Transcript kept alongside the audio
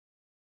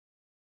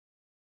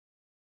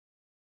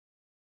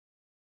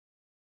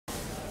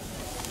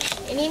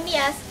In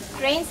India,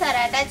 trains are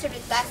attached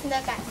with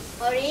passenger cars.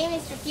 Our aim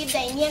is to keep the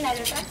Indian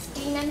railway tracks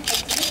clean and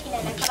hygienic in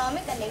an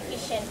economic and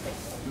efficient way.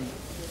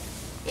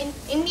 In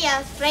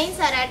India, trains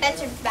are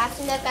attached with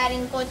passenger car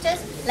in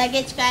coaches,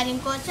 luggage car in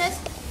coaches,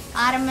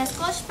 RMS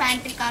coach,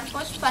 pantry car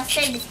coach, first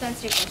aid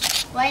dispensary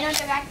coach. Why not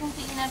a vacuum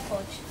cleaner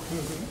coach?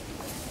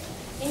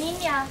 In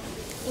India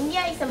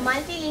is a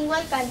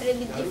multilingual country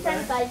with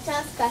different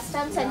cultures,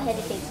 customs and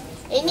heritage.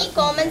 Any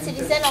common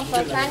citizen of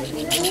our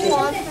country who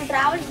wants to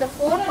travel to the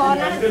four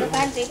corners of the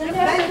country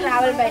prefers to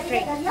travel by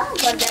train.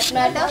 For that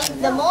matter,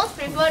 the most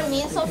preferred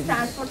means of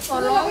transport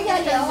for long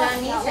distance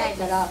journeys is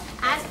railway.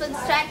 As per the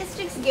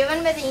statistics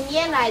given by the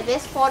Indian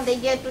Railways for the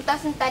year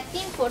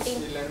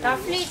 2013-14,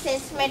 roughly it's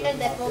estimated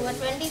that over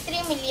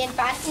 23 million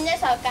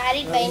passengers are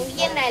carried by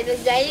Indian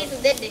Railways daily to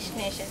their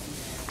destinations.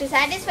 To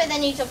satisfy the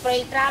needs of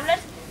rail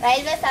travellers,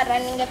 railways are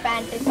running a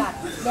pantry car.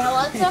 They have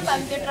also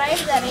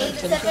computerized the rail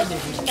reservation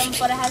system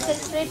for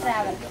hassle-free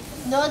travel.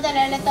 Though the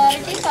rail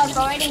authorities are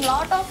providing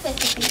lot of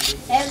facilities,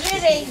 every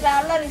rail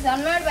traveller is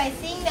annoyed by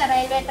seeing the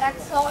railway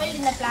tracks soiled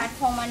in the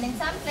platform, and in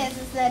some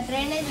places the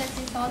drainage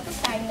is also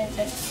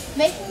stagnated,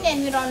 making the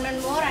environment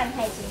more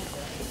unhygienic.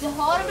 It's a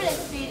horrible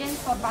experience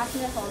for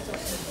passengers also.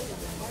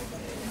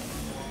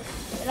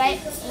 Right?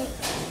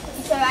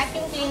 It's a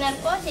vacuum cleaner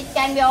coach. It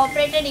can be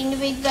operated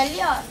individually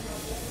or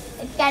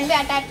it can be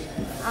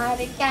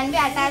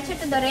attached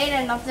to the rear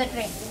end of the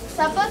train.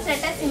 Suppose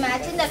let us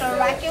imagine that our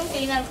vacuum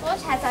cleaner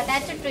coach has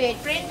attached to a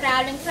train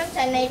travelling from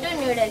Chennai to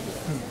New Delhi.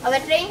 Our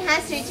train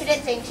has reached a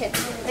junction.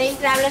 Rail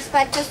travellers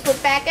purchase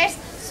food packets,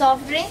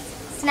 soft drinks,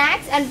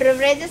 snacks and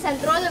beverages and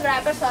throw the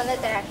wrappers on the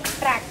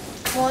track.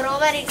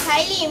 Moreover, it's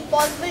highly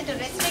impossible to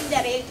restrict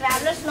the rail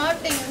travellers not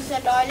to use the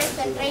toilets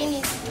when train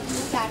is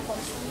in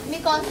platforms,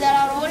 because there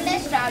are old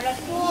age travellers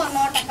who are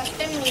not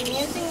accustomed in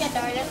using the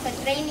toilets when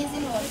train is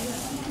in motion.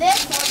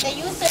 Therefore, they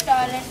use the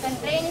toilets when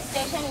train is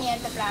stationed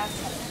near the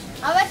platform.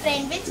 Our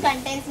train, which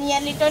contains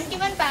nearly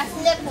 21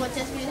 passenger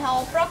coaches, will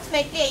have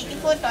approximately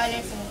 84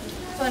 toilets in it.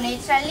 So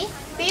naturally,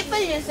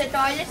 people use the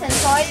toilets and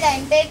soil the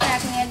entire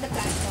track near the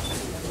platform.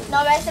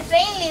 Now as the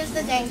train leaves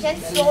the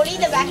junction, slowly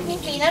the vacuum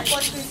cleaner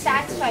coach will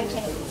start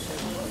functioning.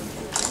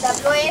 The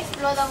blowers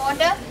blow the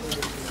water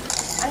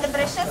and the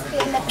brushes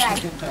clean the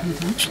track. The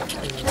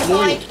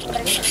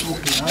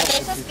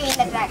brushes clean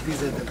the track.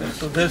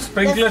 So the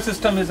sprinkler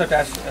system is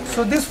attached.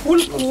 So this full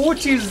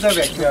coach is the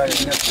vacuum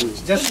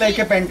coach, just like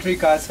a pantry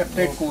car,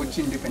 separate coach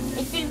independent.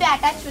 It will be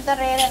attached to the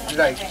rear end of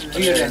the train.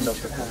 Rear end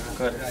of the coach.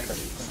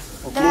 Correct.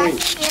 The vacuum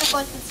cleaner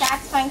coach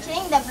starts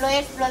functioning, the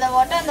blowers blow the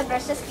water and the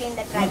brushes clean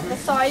the track. The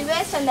soil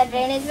waste and the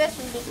drainage waste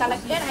will be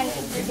collected and it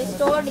will be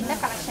stored in the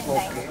collection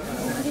tank.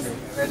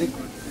 Very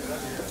good.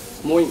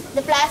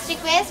 The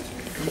plastic waste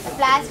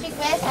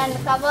and the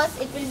covers,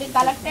 it will be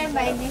collected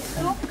by these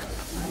two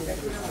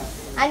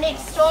and it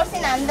stores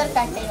in another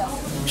container.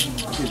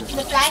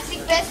 The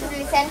plastic waste will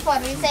be sent for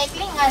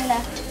recycling and the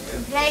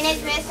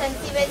drainage waste and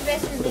sewage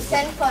waste will be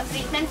sent for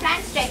treatment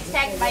plants to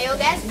extract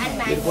biogas and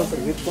manure.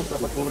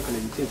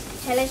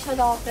 Shall I show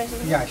the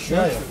operation? Yeah,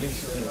 sure.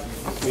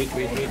 Wait.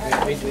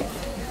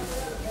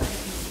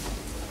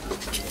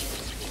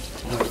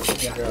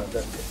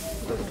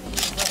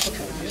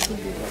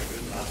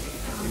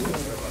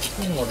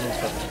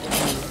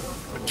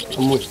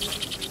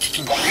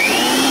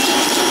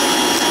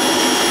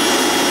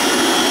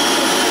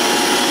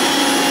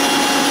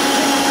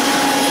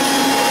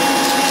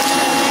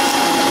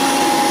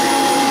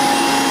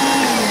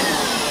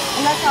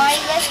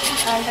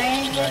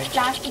 Drainage waste,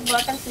 plastic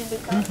bottles will be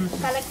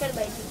collected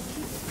by this.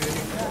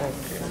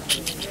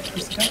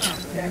 इसका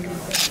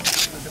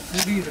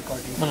पूरी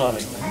recording.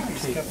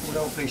 इसका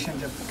पूरा operation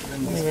जब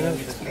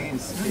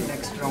explains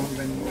next round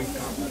when we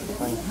come.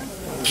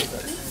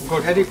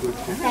 Good, very good.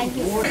 Thank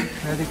you.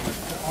 Very good.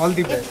 All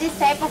the best. If this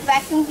type of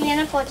vacuum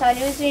cleaner coach are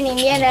used in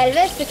Indian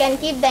Railways, we can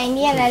keep the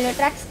Indian railway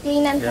tracks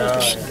clean and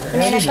healthy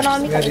in an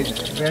economical way.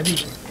 Very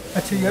good.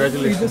 अच्छा यार